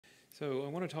So I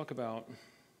want to talk about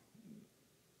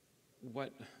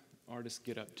what artists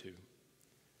get up to.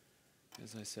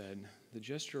 As I said, the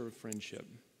gesture of friendship.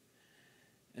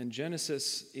 In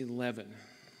Genesis 11,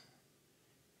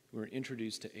 we're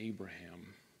introduced to Abraham.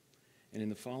 And in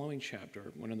the following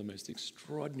chapter, one of the most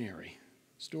extraordinary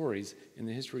stories in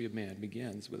the history of man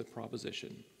begins with a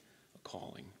proposition, a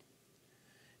calling.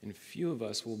 And few of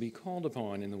us will be called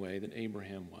upon in the way that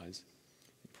Abraham was.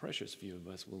 And precious few of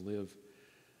us will live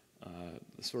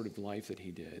the sort of life that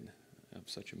he did of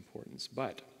such importance.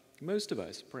 But most of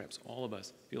us, perhaps all of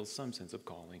us, feel some sense of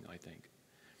calling, I think.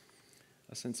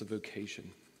 A sense of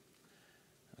vocation.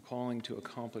 A calling to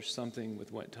accomplish something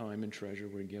with what time and treasure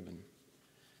we're given.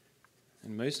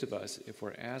 And most of us, if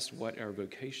we're asked what our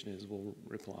vocation is, will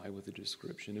reply with a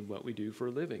description of what we do for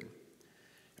a living,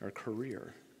 our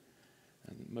career.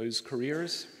 And most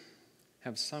careers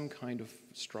have some kind of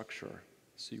structure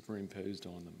superimposed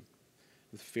on them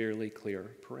with fairly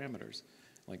clear parameters,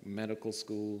 like medical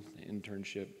school,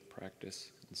 internship, practice,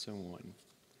 and so on,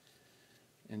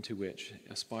 into which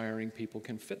aspiring people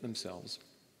can fit themselves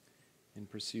and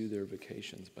pursue their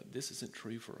vocations. But this isn't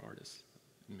true for artists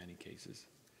in many cases.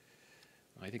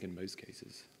 I think in most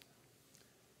cases.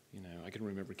 You know, I can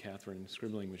remember Catherine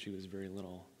scribbling when she was very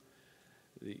little.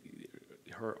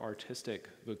 Her artistic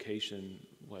vocation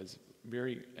was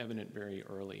very evident very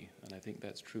early, and I think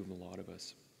that's true of a lot of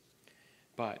us.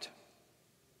 But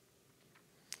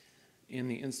in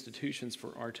the institutions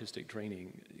for artistic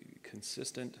training,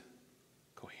 consistent,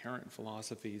 coherent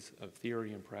philosophies of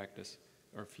theory and practice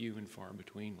are few and far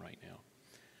between right now,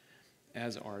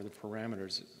 as are the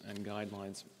parameters and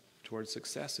guidelines towards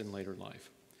success in later life.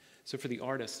 So for the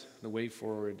artist, the way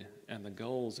forward and the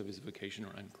goals of his vocation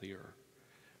are unclear.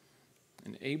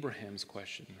 And Abraham's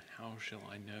question, how shall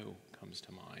I know, comes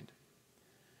to mind.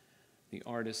 The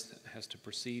artist has to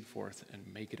proceed forth and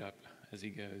make it up as he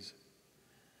goes.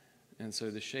 And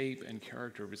so the shape and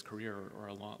character of his career are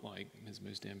a lot like his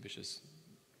most ambitious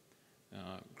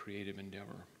creative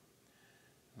endeavor.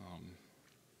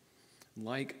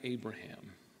 Like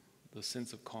Abraham, the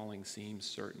sense of calling seems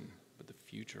certain, but the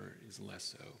future is less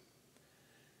so.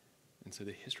 And so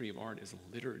the history of art is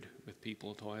littered with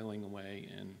people toiling away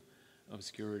in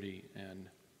obscurity and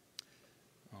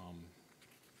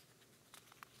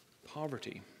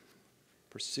poverty,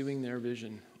 pursuing their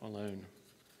vision alone.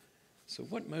 So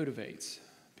what motivates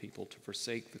people to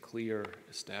forsake the clear,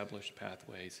 established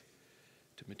pathways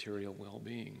to material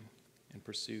well-being and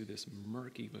pursue this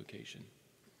murky vocation?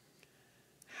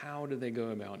 How do they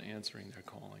go about answering their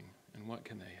calling, and what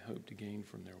can they hope to gain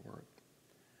from their work?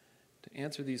 To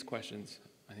answer these questions,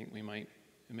 I think we might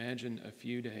imagine a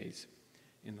few days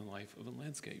in the life of a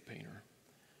landscape painter,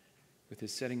 with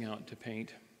his setting out to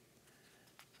paint,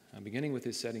 beginning with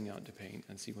his setting out to paint,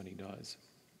 and see what he does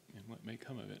and what may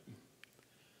come of it.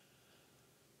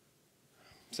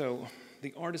 So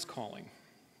the artist's calling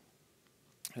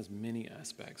has many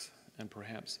aspects, and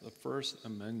perhaps the first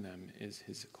among them is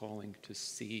his calling to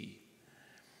see.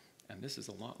 And this is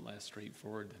a lot less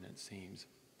straightforward than it seems.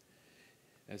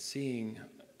 As seeing,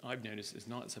 I've noticed, is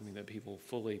not something that people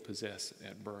fully possess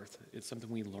at birth. It's something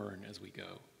we learn as we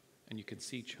go. And you can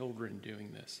see children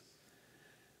doing this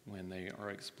when they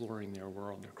are exploring their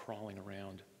world. They're crawling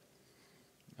around.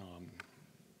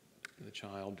 The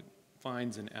child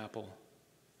finds an apple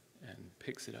and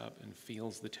picks it up and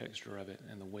feels the texture of it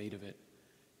and the weight of it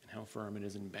and how firm it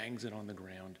is, and bangs it on the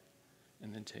ground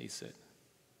and then tastes it.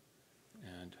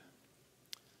 And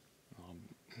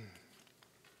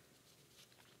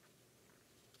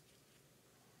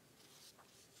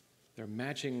they're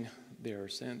matching their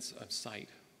sense of sight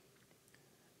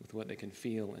with what they can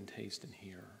feel and taste and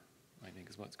hear, I think,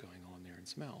 is what's going on there, and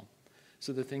smell.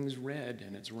 So the thing's red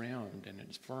and it's round and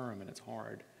it's firm and it's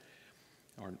hard,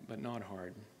 but not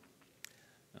hard.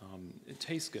 It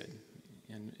tastes good,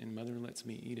 and Mother lets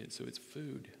me eat it, so it's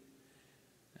food.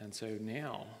 And so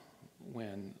now,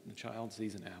 when the child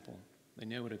sees an apple, they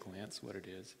know at a glance what it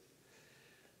is,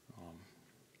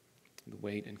 the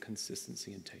weight and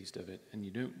consistency and taste of it, and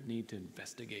you don't need to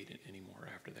investigate it anymore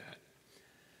after that.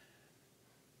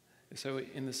 So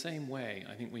in the same way,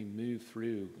 I think we move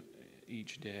through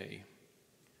each day,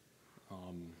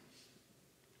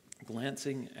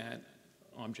 glancing at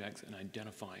objects and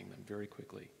identifying them very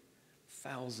quickly.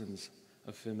 Thousands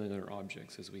of familiar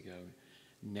objects as we go.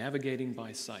 Navigating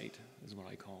by sight is what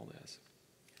I call this,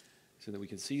 so that we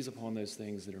can seize upon those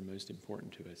things that are most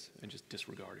important to us and just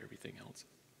disregard everything else.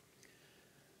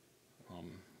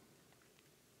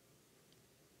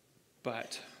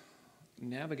 But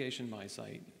navigation by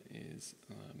sight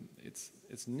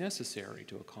it's necessary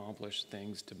to accomplish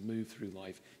things, to move through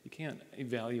life. You can't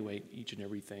evaluate each and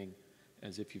everything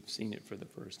as if you've seen it for the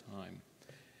first time.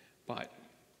 But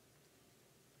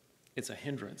it's a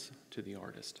hindrance to the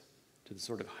artist, to the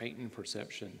sort of heightened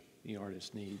perception the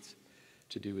artist needs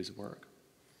to do his work.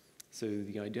 So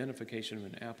the identification of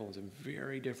an apple is a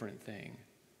very different thing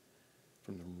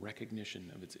from the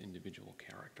recognition of its individual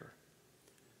character.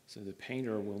 So the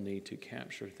painter will need to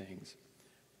capture things,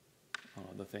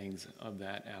 the things of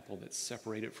that apple that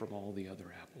separate it from all the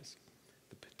other apples,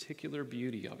 the particular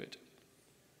beauty of it,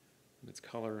 its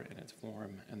color and its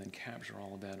form, and then capture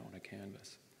all of that on a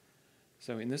canvas.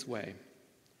 So in this way,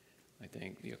 I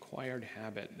think the acquired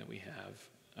habit that we have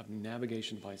of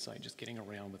navigation by sight, just getting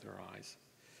around with our eyes,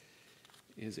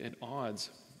 is at odds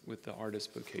with the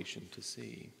artist's vocation to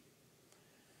see.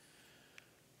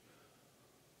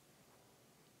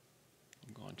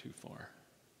 I've gone too far.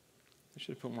 I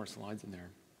should have put more slides in there.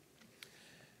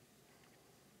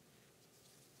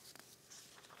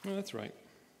 Oh, that's right.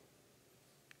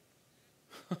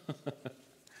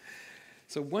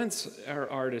 So once our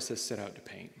artist has set out to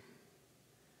paint,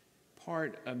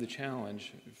 part of the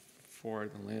challenge for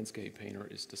the landscape painter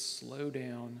is to slow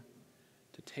down,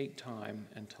 to take time,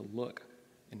 and to look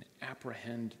and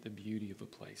apprehend the beauty of a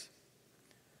place.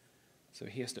 So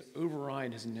he has to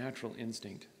override his natural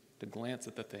instinct to glance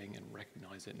at the thing and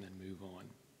recognize it and then move on.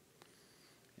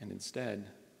 And instead,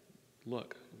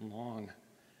 look long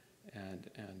and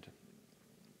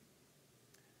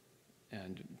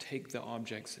take the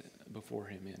objects before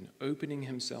him in, opening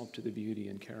himself to the beauty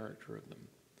and character of them.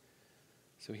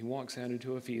 So he walks out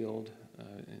into a field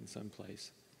in some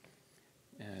place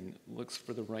and looks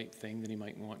for the right thing that he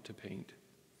might want to paint,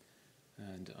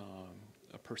 and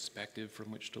a perspective from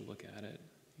which to look at it,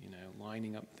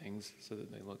 lining up things so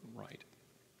that they look right.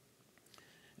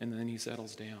 And then he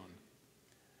settles down.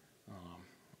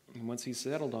 And once he's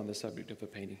settled on the subject of a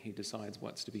painting, he decides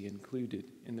what's to be included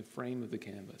in the frame of the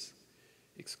canvas,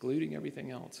 excluding everything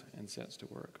else, and sets to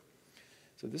work.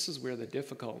 So this is where the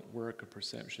difficult work of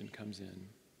perception comes in,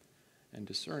 and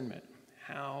discernment.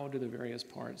 How do the various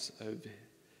parts of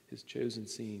his chosen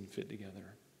scene fit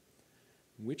together?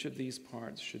 Which of these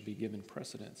parts should be given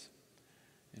precedence,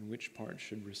 and which parts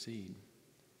should recede?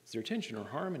 Is there tension or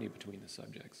harmony between the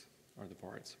subjects or the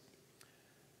parts?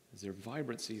 Is there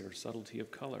vibrancy or subtlety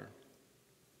of color?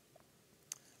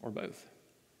 Or both?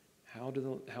 How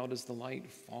does the light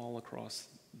fall across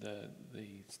the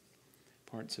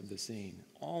parts of the scene?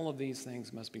 All of these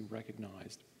things must be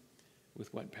recognized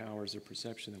with what powers of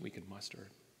perception that we can muster,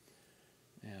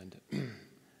 and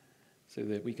so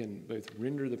that we can both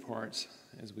render the parts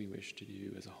as we wish to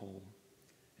do as a whole,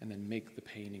 and then make the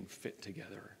painting fit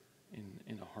together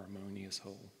in a harmonious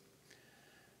whole.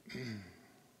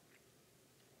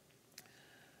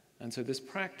 And so this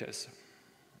practice,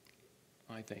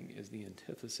 I think, is the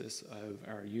antithesis of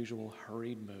our usual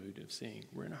hurried mode of seeing.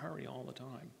 We're in a hurry all the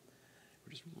time.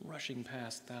 We're just rushing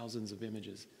past thousands of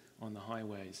images on the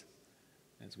highways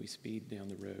as we speed down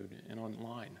the road. And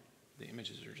online, the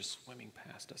images are just swimming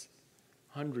past us,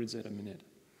 hundreds at a minute.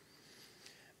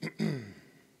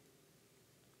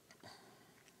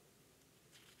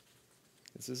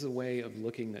 This is a way of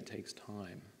looking that takes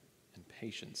time and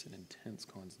patience and intense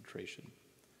concentration.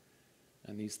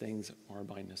 And these things are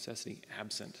by necessity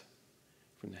absent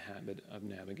from the habit of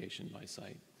navigation by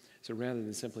sight. So rather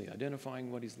than simply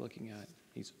identifying what he's looking at,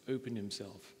 he's opened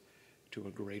himself to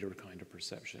a greater kind of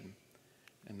perception,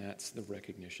 and that's the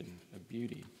recognition of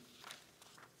beauty.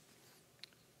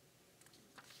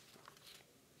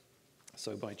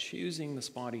 So by choosing the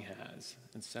spot he has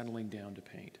and settling down to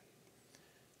paint,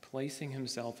 placing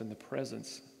himself in the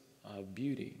presence of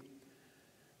beauty,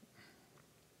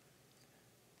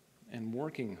 and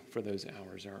working for those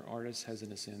hours, our artist has,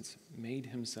 in a sense, made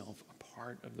himself a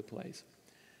part of the place.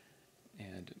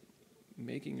 And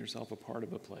making yourself a part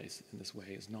of a place in this way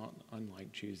is not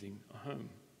unlike choosing a home.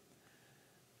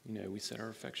 We set our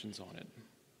affections on it,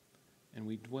 and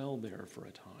we dwell there for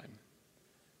a time.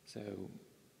 So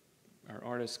our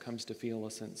artist comes to feel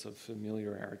a sense of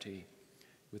familiarity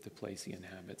with the place he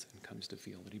inhabits, and comes to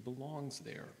feel that he belongs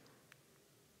there.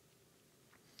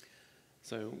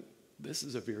 So this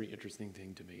is a very interesting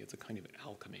thing to me. It's a kind of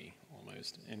alchemy,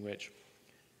 almost, in which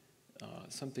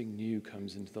something new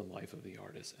comes into the life of the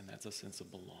artist, and that's a sense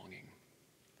of belonging.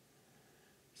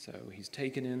 So he's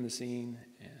taken in the scene,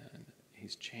 and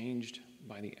he's changed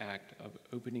by the act of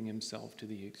opening himself to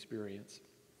the experience.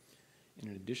 And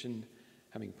in addition,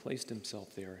 having placed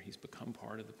himself there, he's become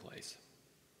part of the place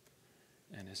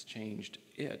and has changed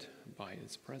it by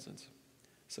its presence.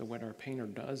 So what our painter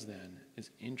does then is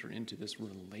enter into this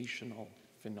relational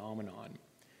phenomenon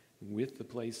with the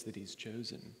place that he's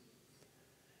chosen,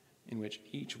 in which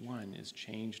each one is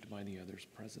changed by the other's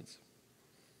presence.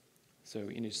 So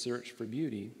in his search for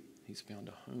beauty, he's found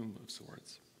a home of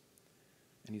sorts,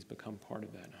 and he's become part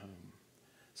of that home.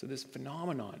 So this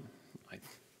phenomenon,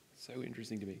 so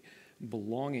interesting to me,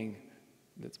 belonging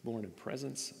that's born of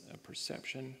presence, of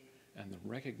perception, and the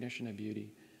recognition of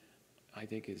beauty, I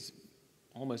think is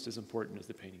almost as important as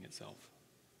the painting itself.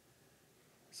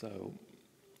 So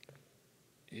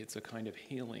it's a kind of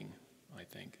healing, I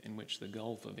think, in which the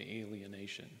gulf of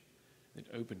alienation that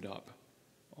opened up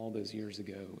all those years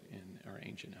ago in our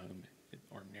ancient home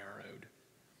are narrowed.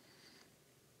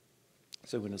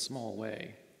 So in a small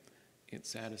way, it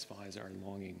satisfies our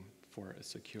longing for a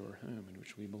secure home in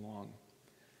which we belong.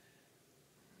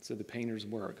 So the painter's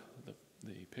work,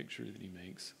 the picture that he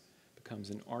makes, becomes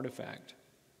an artifact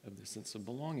of the sense of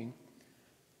belonging,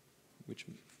 which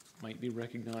might be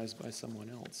recognized by someone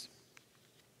else.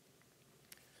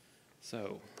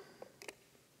 So,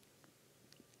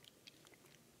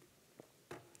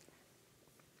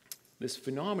 this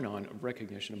phenomenon of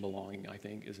recognition and belonging, I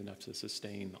think, is enough to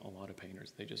sustain a lot of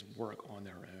painters. They just work on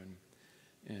their own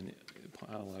and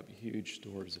pile up huge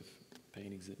stores of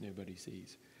paintings that nobody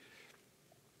sees.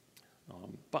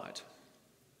 But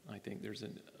I think there's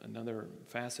another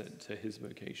facet to his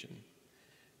vocation,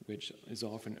 which is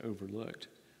often overlooked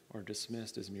or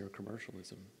dismissed as mere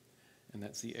commercialism, and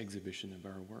that's the exhibition of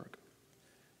our work.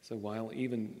 So while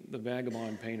even the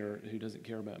vagabond painter who doesn't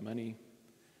care about money,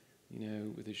 you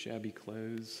know, with his shabby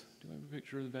clothes, do I have a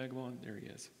picture of the vagabond? There he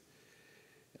is.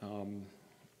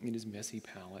 In his messy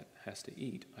palette, has to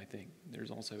eat, I think.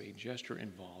 There's also a gesture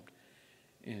involved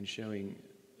in showing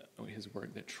his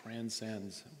work that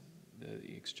transcends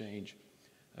the exchange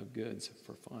of goods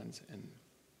for funds. And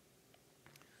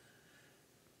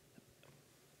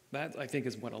that, I think,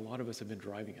 is what a lot of us have been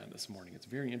driving at this morning. It's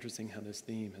very interesting how this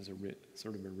theme has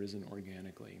sort of arisen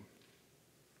organically.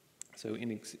 So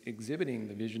in exhibiting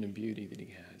the vision of beauty that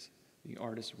he has, the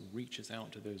artist reaches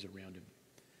out to those around him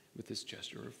with this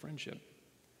gesture of friendship.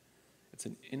 It's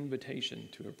an invitation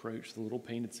to approach the little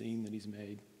painted scene that he's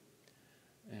made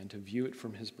and to view it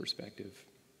from his perspective.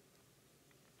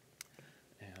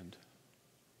 And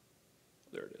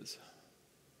there it is.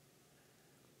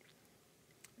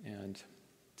 And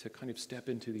to kind of step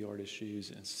into the artist's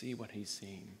shoes and see what he's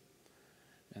seen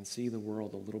and see the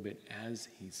world a little bit as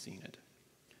he's seen it.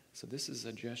 So this is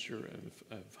a gesture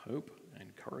of hope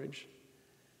and courage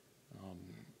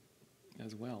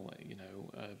as well. You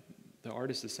know, the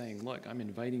artist is saying, look, I'm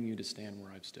inviting you to stand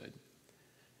where I've stood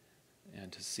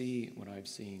and to see what I've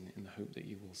seen in the hope that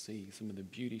you will see some of the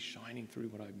beauty shining through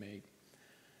what I've made.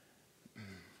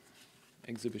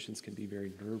 Exhibitions can be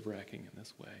very nerve-wracking in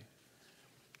this way.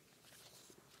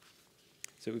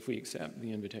 So if we accept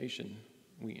the invitation,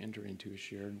 we enter into a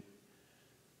shared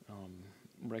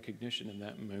recognition of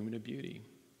that moment of beauty.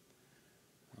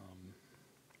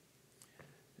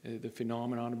 The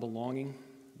phenomenon of belonging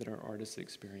that our artists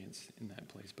experience in that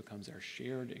place becomes our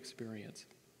shared experience,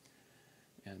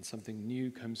 and something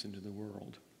new comes into the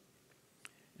world.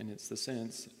 And it's the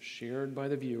sense shared by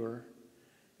the viewer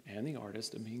and the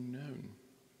artist of being known.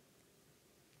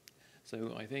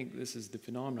 So I think this is the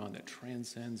phenomenon that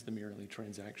transcends the merely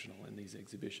transactional in these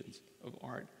exhibitions of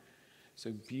art.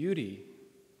 So beauty,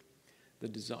 the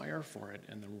desire for it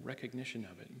and the recognition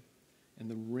of it and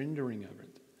the rendering of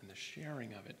it and the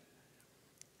sharing of it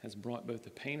has brought both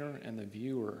the painter and the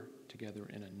viewer together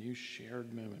in a new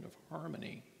shared moment of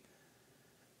harmony.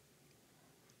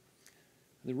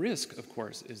 The risk, of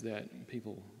course, is that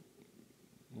people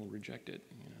will reject it.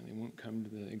 You know, they won't come to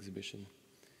the exhibition,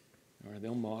 or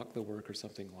they'll mock the work or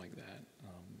something like that.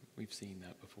 We've seen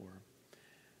that before.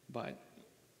 But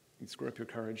you screw up your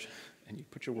courage and you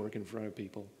put your work in front of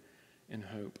people in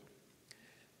hope.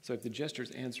 So if the gesture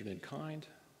is answered in kind,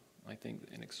 I think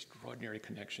an extraordinary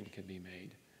connection can be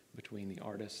made between the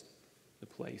artist, the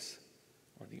place,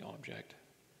 or the object,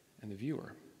 and the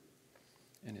viewer.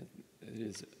 And it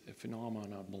is a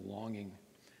phenomenon of belonging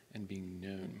and being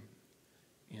known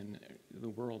in the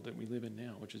world that we live in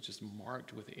now, which is just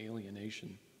marked with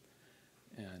alienation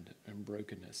and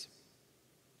brokenness.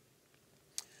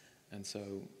 And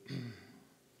so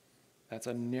that's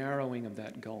a narrowing of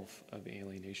that gulf of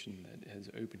alienation that has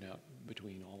opened up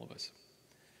between all of us.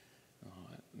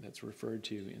 That's referred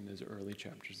to in those early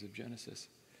chapters of Genesis.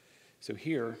 So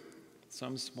here,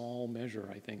 some small measure,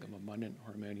 I think, of abundant,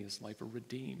 harmonious life are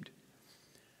redeemed,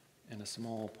 and a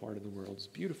small part of the world is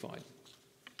beautified.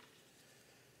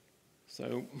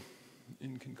 So,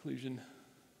 in conclusion,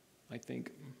 I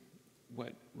think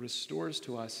what restores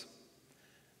to us,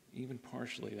 even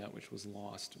partially, that which was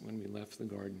lost when we left the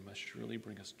garden must surely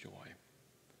bring us joy.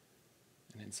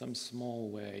 And in some small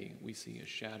way, we see a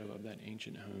shadow of that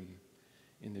ancient home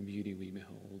in the beauty we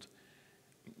behold.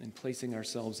 And placing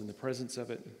ourselves in the presence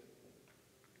of it,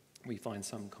 we find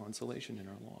some consolation in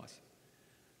our loss.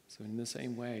 So in the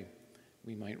same way,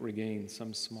 we might regain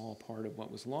some small part of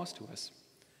what was lost to us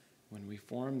when we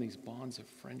form these bonds of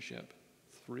friendship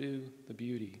through the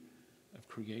beauty of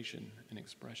creation and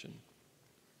expression.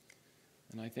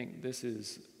 And I think this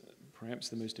is perhaps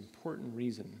the most important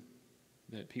reason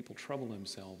that people trouble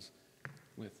themselves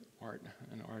with art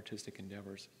and artistic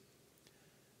endeavors.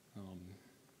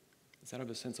 It's out of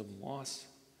a sense of loss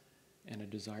and a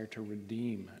desire to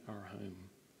redeem our home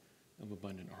of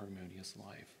abundant, harmonious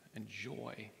life. And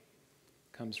joy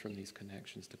comes from these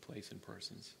connections to place and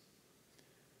persons.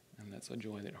 And that's a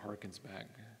joy that harkens back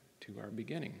to our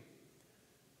beginning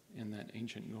in that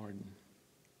ancient garden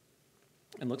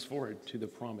and looks forward to the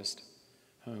promised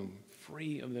home,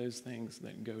 free of those things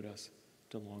that goad us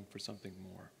to long for something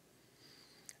more.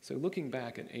 So looking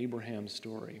back at Abraham's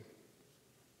story,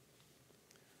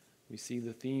 we see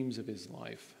the themes of his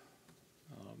life.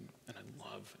 And I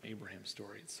love Abraham's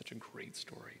story. It's such a great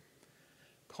story.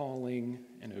 Calling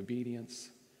and obedience,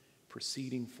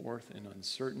 proceeding forth in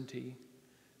uncertainty,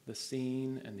 the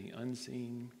seen and the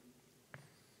unseen,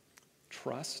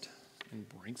 trust and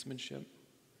brinksmanship,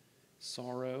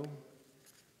 sorrow,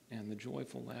 and the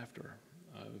joyful laughter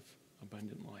of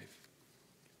abundant life.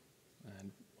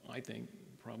 And I think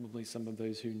probably some of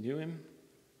those who knew him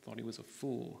thought he was a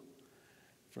fool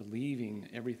for leaving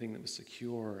everything that was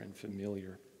secure and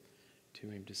familiar to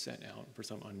him to set out for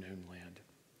some unknown land.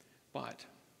 But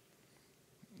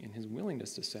in his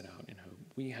willingness to set out in hope,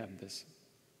 we have this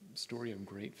story of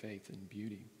great faith and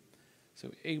beauty. So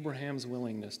Abraham's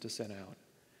willingness to set out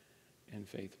in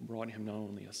faith brought him not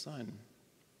only a son,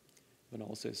 but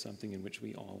also something in which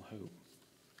we all hope.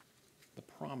 The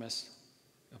promise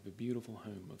of a beautiful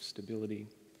home of stability,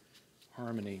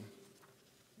 harmony,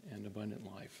 and abundant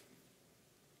life.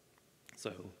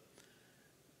 So,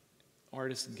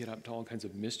 artists get up to all kinds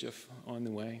of mischief on the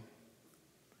way,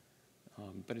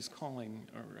 but his calling,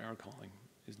 or our calling,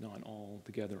 is not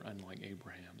altogether unlike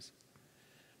Abraham's.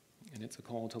 And it's a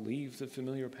call to leave the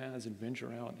familiar paths and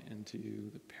venture out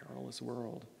into the perilous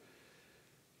world,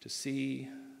 to see,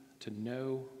 to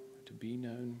know, to be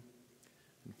known,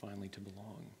 and finally to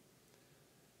belong.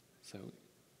 So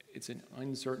it's an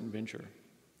uncertain venture,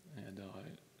 and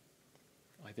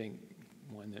I think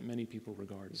one that many people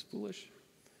regard as foolish.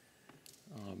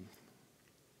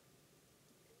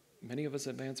 Many of us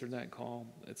have answered that call.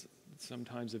 It's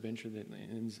sometimes a venture that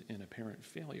ends in apparent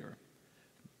failure,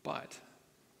 but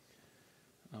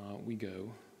we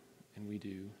go and we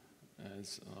do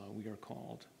as we are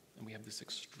called, and we have this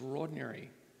extraordinary,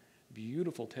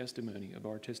 beautiful testimony of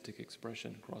artistic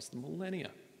expression across the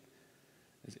millennia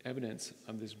as evidence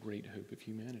of this great hope of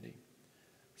humanity.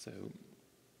 So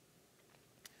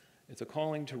it's a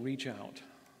calling to reach out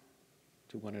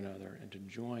to one another and to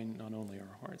join not only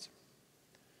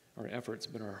our efforts,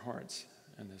 but our hearts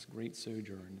in this great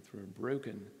sojourn through a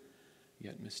broken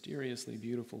yet mysteriously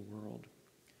beautiful world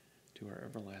to our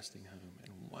everlasting home.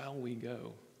 And while we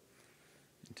go,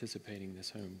 anticipating this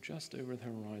home just over the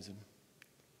horizon,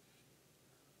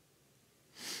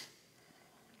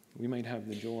 we might have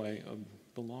the joy of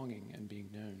belonging and being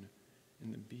known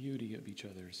in the beauty of each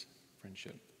other's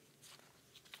friendship.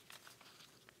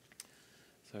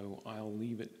 So I'll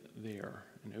leave it there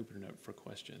and open it up for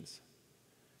questions.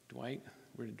 Dwight,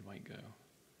 where did Dwight go?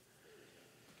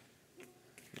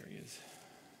 There he is.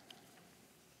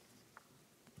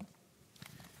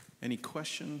 Any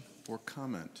question or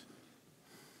comment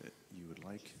that you would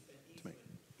like to make?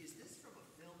 Is this from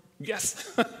a film?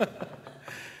 Yes.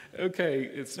 Okay,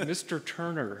 it's Mr.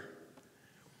 Turner.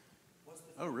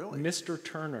 Oh, really? Mr.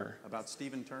 Turner. About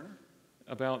Stephen Turner?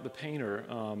 About the painter.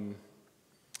 I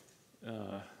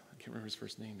can't remember his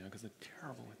first name now because I'm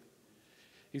terrible with.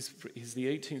 He's the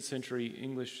 18th century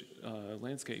English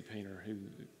landscape painter,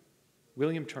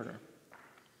 William Turner.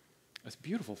 It's a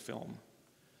beautiful film.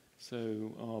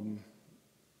 So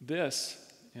this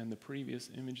and the previous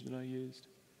image that I used,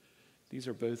 these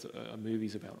are both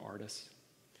movies about artists.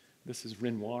 This is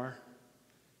Renoir,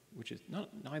 which is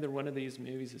neither one of these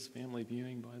movies is family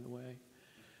viewing, by the way.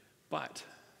 But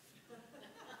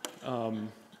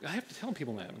I have to tell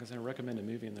people that because I recommend a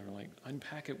movie and they're like,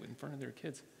 unpack it in front of their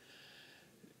kids.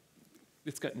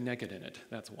 It's got naked in it,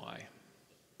 that's why.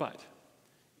 But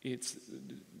it's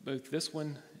both this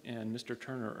one and Mr.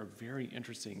 Turner are very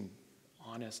interesting,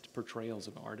 honest portrayals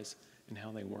of artists and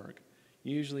how they work.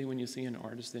 Usually when you see an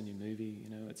artist in a movie,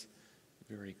 it's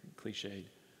very cliched.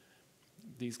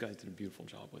 These guys did a beautiful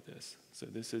job with this. So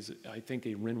this is, I think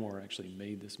a Renoir actually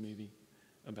made this movie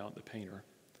about the painter.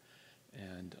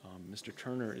 And Mr.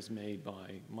 Turner is made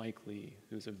by Mike Lee,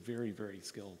 who's a very, very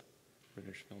skilled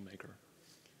British filmmaker.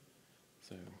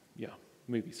 So, yeah,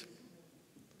 movies.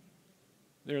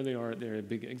 There they are. They're a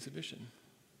big exhibition.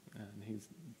 And he's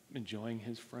enjoying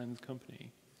his friend's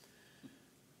company.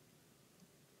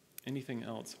 Anything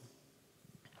else?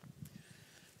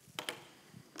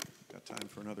 Got time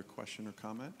for another question or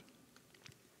comment?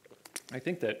 I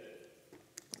think that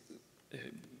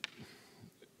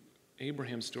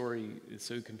Abraham's story is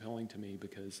so compelling to me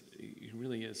because he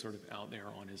really is sort of out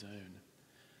there on his own,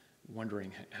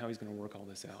 wondering how he's going to work all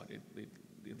this out.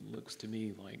 It looks to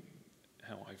me like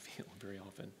how I feel very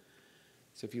often.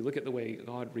 So if you look at the way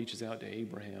God reaches out to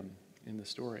Abraham in the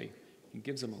story, he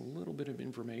gives him a little bit of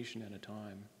information at a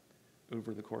time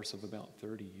over the course of about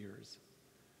 30 years.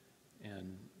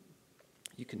 And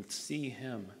you can see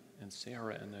him and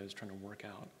Sarah and those trying to work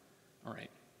out, all right,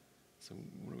 so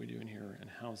what are we doing here, and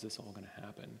how is this all going to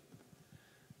happen?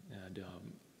 And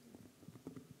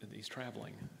he's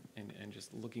traveling and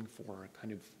just looking for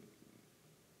kind of,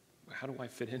 how do I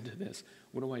fit into this?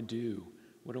 What do I do?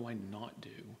 What do I not do?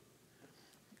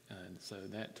 And so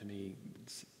that, to me,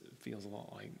 feels a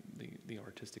lot like the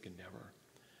artistic endeavor.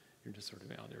 You're just sort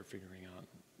of out there figuring out,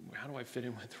 how do I fit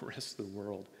in with the rest of the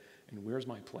world? And where's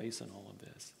my place in all of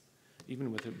this?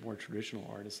 Even with a more traditional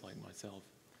artist like myself,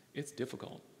 it's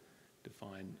difficult to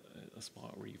find a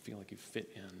spot where you feel like you fit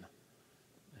in.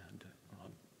 And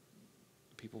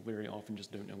people very often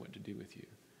just don't know what to do with you.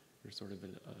 You're sort of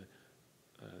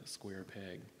a square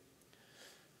peg.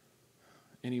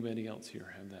 Anybody else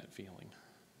here have that feeling?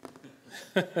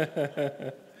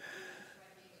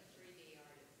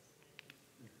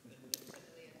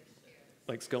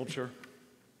 Like sculpture?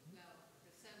 No,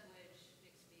 assemblage,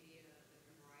 mixed media,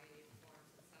 different variety of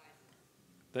forms and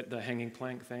sizes. The hanging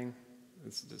plank thing?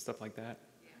 It's just stuff like that?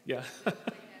 Yeah.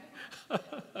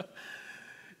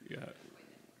 Yeah.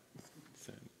 It's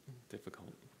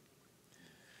difficult.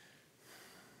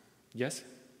 Yes?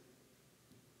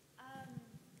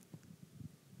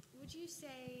 Would you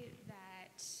say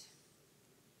that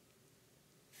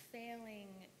failing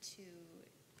to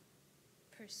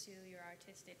pursue your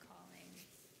artistic calling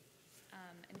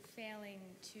and failing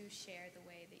to share the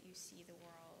way that you see the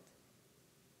world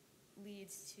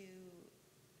leads to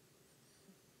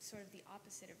sort of the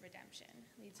opposite of redemption,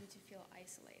 leads you to feel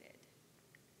isolated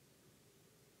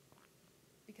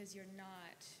because you're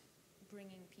not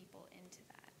bringing people into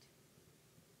that?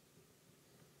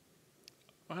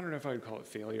 I don't know if I would call it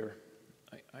failure.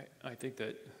 I think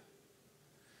that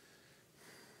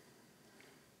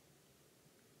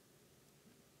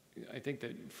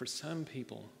for some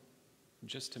people,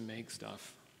 just to make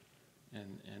stuff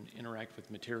and interact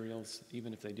with materials,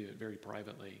 even if they do it very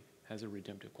privately, has a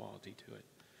redemptive quality to it.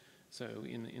 So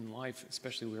in life,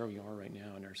 especially where we are right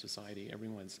now in our society,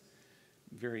 everyone's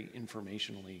very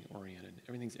informationally oriented.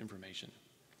 Everything's information.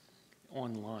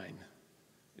 Online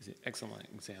is an excellent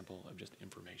example of just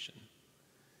information.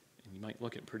 And you might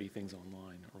look at pretty things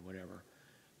online or whatever,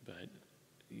 but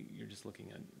you're just looking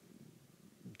at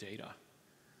data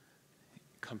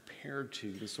compared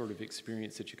to the sort of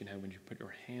experience that you can have when you put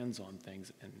your hands on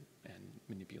things and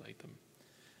manipulate them.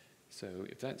 So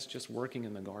if that's just working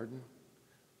in the garden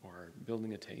or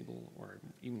building a table or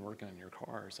even working on your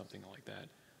car or something like that,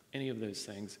 any of those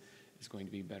things is going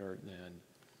to be better than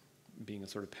being a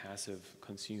sort of passive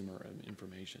consumer of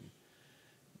information.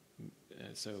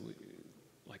 So,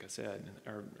 like I said,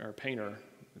 our painter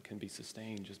can be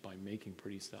sustained just by making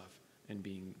pretty stuff and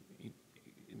it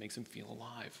makes him feel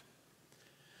alive.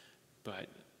 But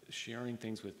sharing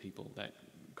things with people, that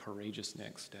courageous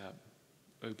next step,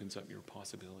 opens up your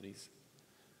possibilities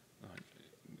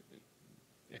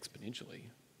exponentially.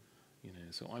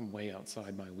 So I'm way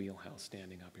outside my wheelhouse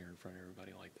standing up here in front of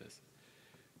everybody like this.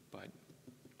 But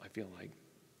I feel like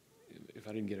if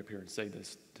I didn't get up here and say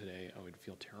this today, I would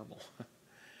feel terrible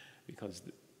because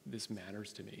this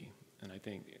matters to me. And I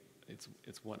think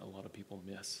it's what a lot of people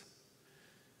miss.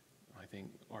 I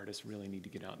think artists really need to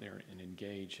get out there and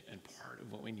engage. And part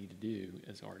of what we need to do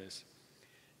as artists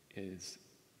is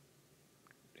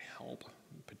help,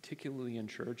 particularly in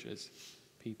churches,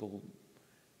 people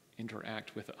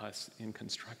interact with us in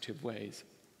constructive ways,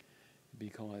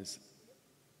 because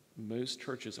most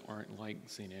churches aren't like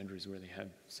St. Andrews where they have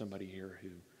somebody here who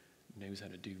knows how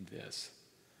to do this.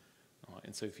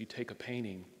 And so if you take a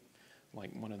painting,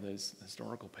 like one of those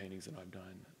historical paintings that I've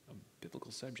done, a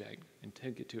biblical subject, and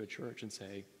take it to a church and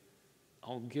say,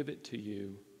 I'll give it to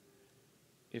you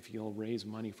if you'll raise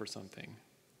money for something,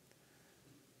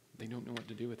 they don't know what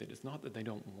to do with it. It's not that they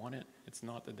don't want it. It's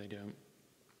not that they don't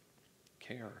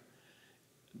care.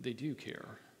 They do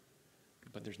care,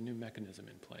 but there's no mechanism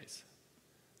in place.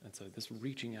 And so this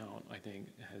reaching out, I think,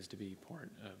 has to be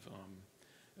part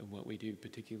of what we do,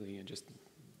 particularly in just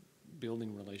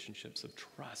building relationships of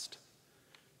trust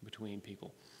between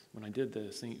people. When I did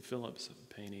the St. Philip's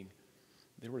painting,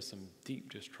 there was some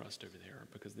deep distrust over there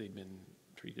because they'd been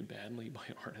treated badly by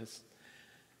artists.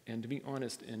 And to be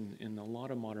honest, in a lot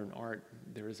of modern art,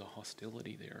 there is a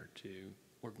hostility there to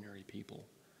ordinary people.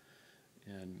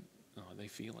 And they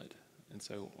feel it. And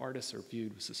so artists are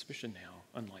viewed with suspicion now,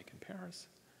 unlike in Paris,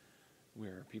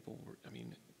 where people were, I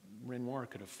mean, Renoir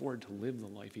could afford to live the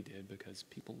life he did because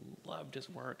people loved his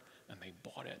work and they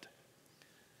bought it.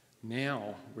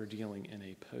 Now we're dealing in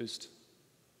a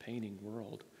post-painting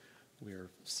world where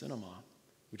cinema,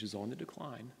 which is on the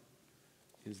decline,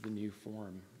 is the new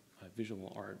form of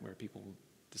visual art where people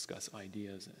discuss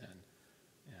ideas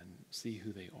and see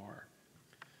who they are.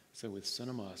 So with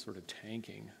cinema sort of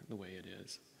tanking the way it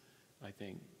is, I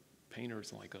think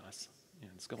painters like us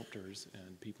and sculptors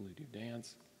and people who do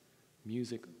dance,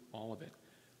 music, all of it,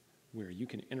 where you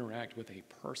can interact with a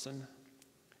person,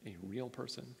 a real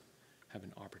person, have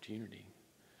an opportunity.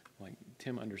 Like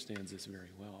Tim understands this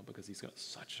very well because he's got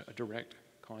such a direct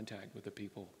contact with the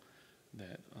people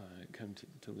that come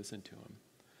to listen to him.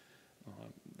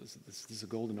 This is a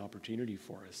golden opportunity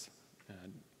for us.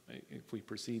 And if we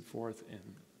proceed forth in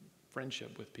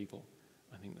friendship with people,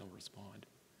 I think they'll respond.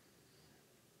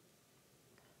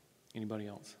 Anybody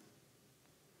else?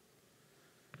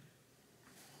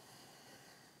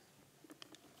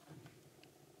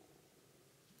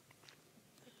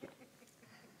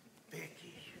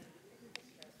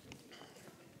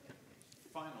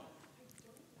 Final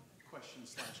question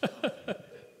 / comment.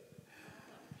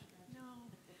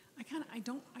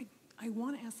 No, I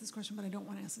want to ask this question, but I don't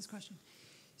want to ask this question.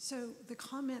 So the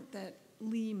comment that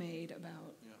Lee made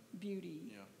about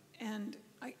beauty, and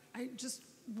I just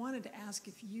wanted to ask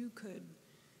if you could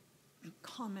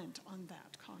comment on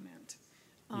that comment.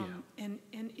 And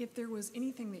if there was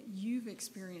anything that you've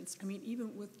experienced, I mean,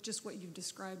 even with just what you've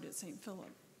described at St.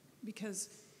 Philip, because,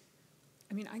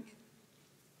 I mean,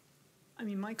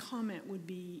 my comment would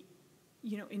be,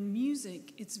 you know, in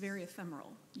music, it's very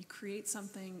ephemeral. You create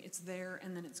something, it's there,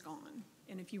 and then it's gone.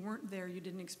 And if you weren't there, you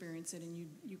didn't experience it, and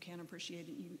you can't appreciate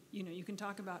it. You know, you can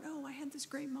talk about, oh, I had this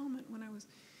great moment when I was,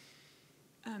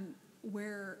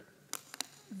 where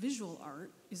visual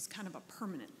art is kind of a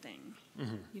permanent thing,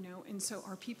 you know. And so,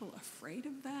 are people afraid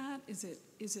of that? Is it,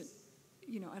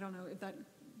 you know, I don't know if that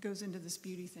goes into this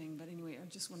beauty thing, but anyway, I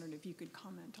just wondered if you could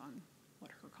comment on what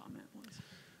her comment was.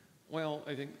 Well,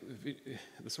 I think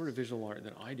the sort of visual art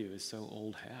that I do is so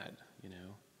old hat, you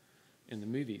know. In the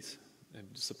movies, they've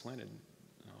supplanted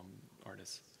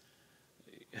artists.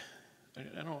 I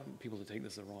don't want people to take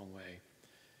this the wrong way,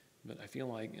 but I feel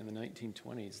like in the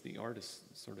 1920s, the artists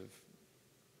sort of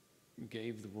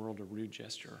gave the world a rude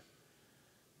gesture.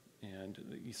 And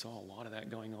you saw a lot of that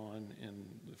going on in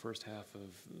the first half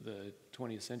of the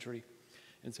 20th century.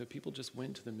 And so people just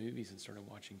went to the movies and started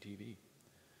watching TV.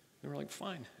 They were like,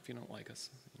 fine, if you don't like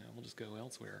us, you know, we'll just go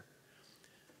elsewhere.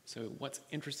 So what's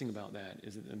interesting about that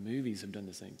is that the movies have done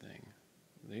the same thing.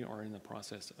 They are in the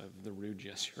process of the rude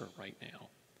gesture right now.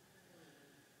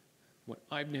 What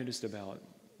I've noticed about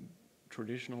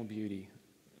traditional beauty,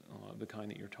 the kind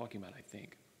that you're talking about, I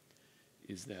think,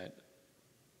 is that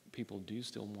people do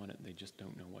still want it, they just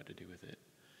don't know what to do with it.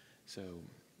 So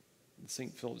the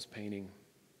St. Philip's painting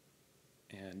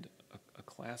and a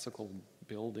classical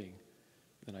building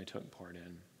that I took part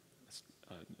in,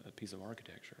 a piece of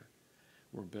architecture,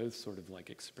 were both sort of like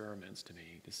experiments to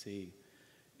me to see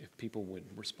if people would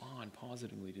respond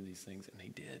positively to these things, and they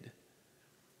did.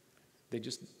 They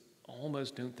just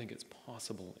almost don't think it's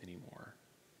possible anymore.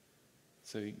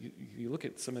 So you look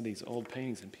at some of these old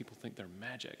paintings and people think they're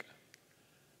magic,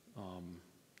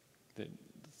 that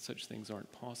such things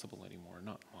aren't possible anymore.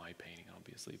 Not my painting,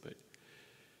 obviously, but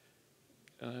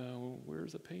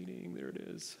where's the painting? There it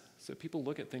is. So people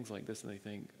look at things like this and they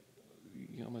think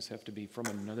you almost have to be from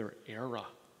another era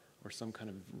or some kind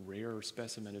of rare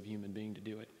specimen of human being to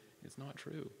do it. It's not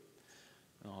true.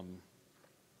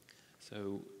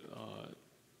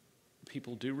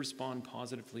 People do respond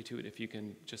positively to it if you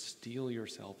can just steel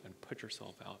yourself and put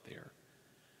yourself out there.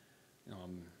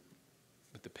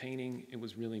 With the painting, it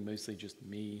was really mostly just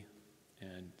me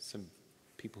and some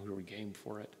people who were game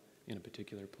for it in a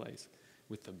particular place.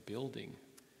 With the building,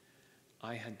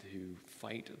 I had to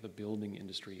fight the building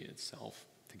industry itself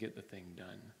to get the thing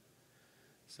done.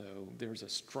 So there's a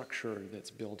structure that's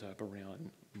built up around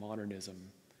modernism,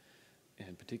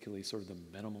 and particularly sort of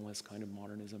the minimalist kind of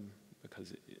modernism,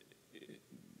 because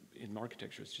in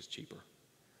architecture it's just cheaper.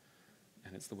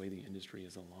 And it's the way the industry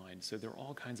is aligned. So there are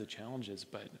all kinds of challenges,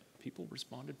 but people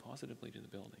responded positively to the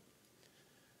building.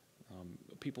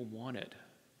 People want it,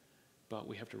 but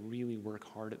we have to really work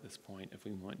hard at this point if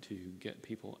we want to get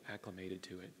people acclimated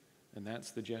to it. And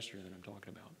that's the gesture that I'm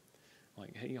talking about.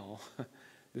 Like, hey, y'all,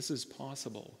 this is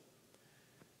possible.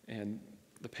 And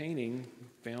the painting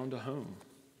found a home.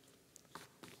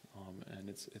 And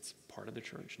it's part of the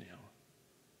church now.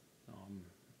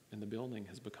 And the building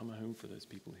has become a home for those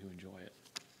people who enjoy it.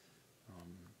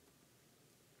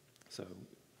 So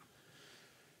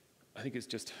I think it's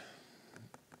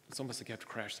almost like you have to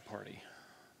crash the party.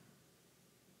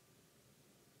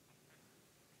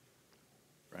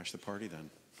 Crash the party then.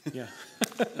 Yeah.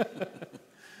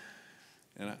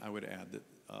 And I would add that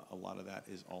a lot of that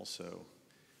is also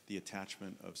the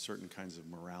attachment of certain kinds of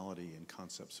morality and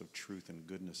concepts of truth and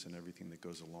goodness and everything that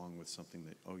goes along with something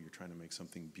that, you're trying to make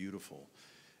something beautiful.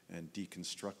 And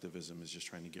deconstructivism is just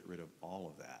trying to get rid of all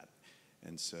of that.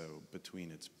 And so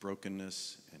between its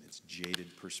brokenness and its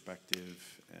jaded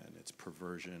perspective and its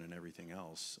perversion and everything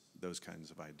else, those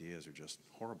kinds of ideas are just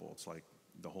horrible. It's like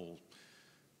the whole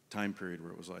time period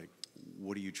where it was like,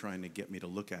 what are you trying to get me to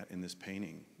look at in this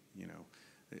painting? You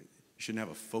shouldn't have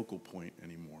a focal point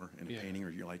anymore in a painting, or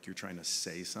you're trying to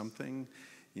say something,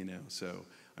 So,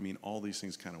 I mean, all these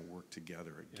things kind of work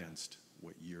together against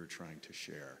what you're trying to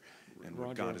share and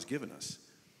what God has given us.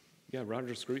 Yeah,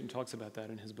 Roger Scruton talks about that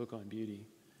in his book on beauty.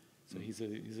 So he's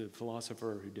a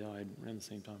philosopher who died around the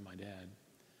same time my dad,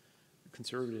 a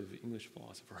conservative English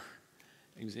philosopher.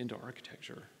 He was into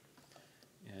architecture.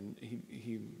 And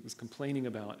he was complaining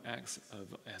about acts of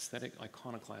aesthetic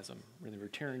iconoclasm, where they were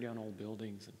tearing down old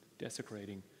buildings and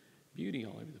desecrating beauty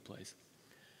all over the place.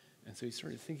 And so he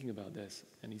started thinking about this,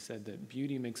 and he said that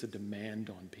beauty makes a demand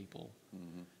on people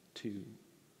to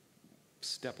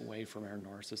step away from our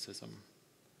narcissism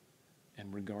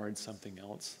and regard something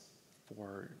else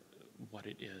for what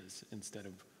it is instead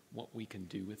of what we can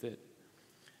do with it.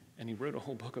 And he wrote a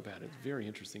whole book about it. It's very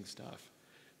interesting stuff.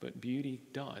 But beauty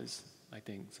does, I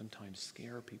think, sometimes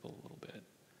scare people a little bit.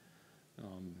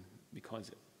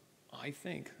 Because I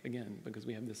think, again, because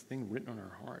we have this thing written on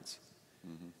our hearts,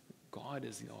 God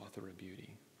is the author of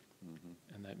beauty.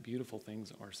 And that beautiful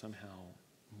things are somehow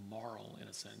moral in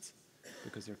a sense,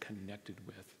 because they're connected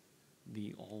with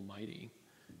the Almighty,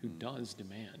 who does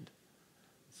demand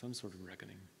some sort of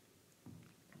reckoning.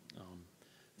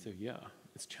 So yeah,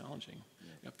 it's challenging.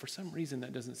 Yeah, for some reason,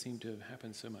 that doesn't seem to have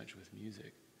happened so much with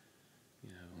music,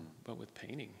 but with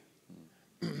painting.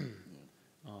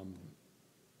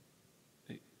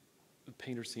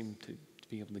 Painters seem to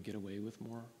be able to get away with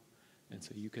more, and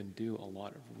so you can do a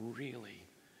lot of really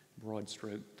broad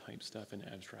stroke type stuff in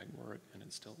abstract work, and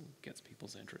it still gets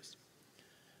people's interest.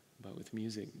 But with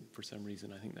music, for some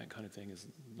reason, I think that kind of thing is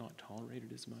not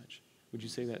tolerated as much. Would you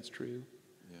say that's true?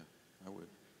 Yeah, I would.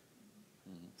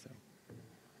 So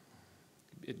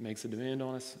it makes a demand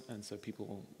on us, and so people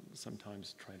will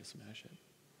sometimes try to smash it.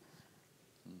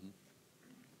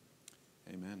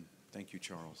 Amen. Thank you,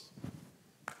 Charles.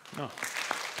 Oh.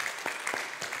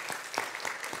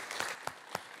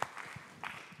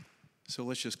 So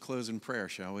let's just close in prayer,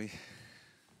 shall we?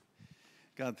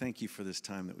 God, thank you for this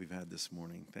time that we've had this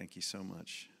morning. Thank you so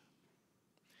much.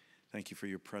 Thank you for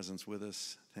your presence with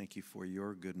us. Thank you for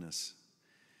your goodness,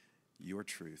 your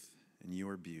truth, and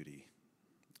your beauty,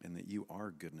 and that you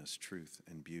are goodness, truth,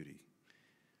 and beauty.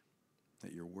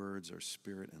 That your words are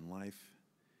spirit and life,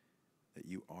 that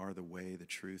you are the way, the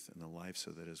truth, and the life,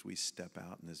 so that as we step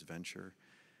out in this venture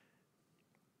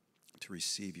to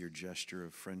receive your gesture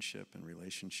of friendship and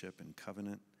relationship and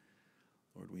covenant,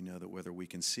 Lord, we know that whether we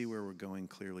can see where we're going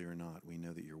clearly or not, we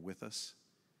know that you're with us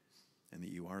and that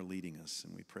you are leading us.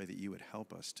 And we pray that you would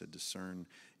help us to discern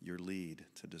your lead,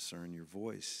 to discern your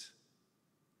voice,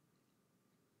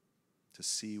 to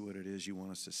see what it is you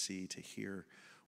want us to see, to hear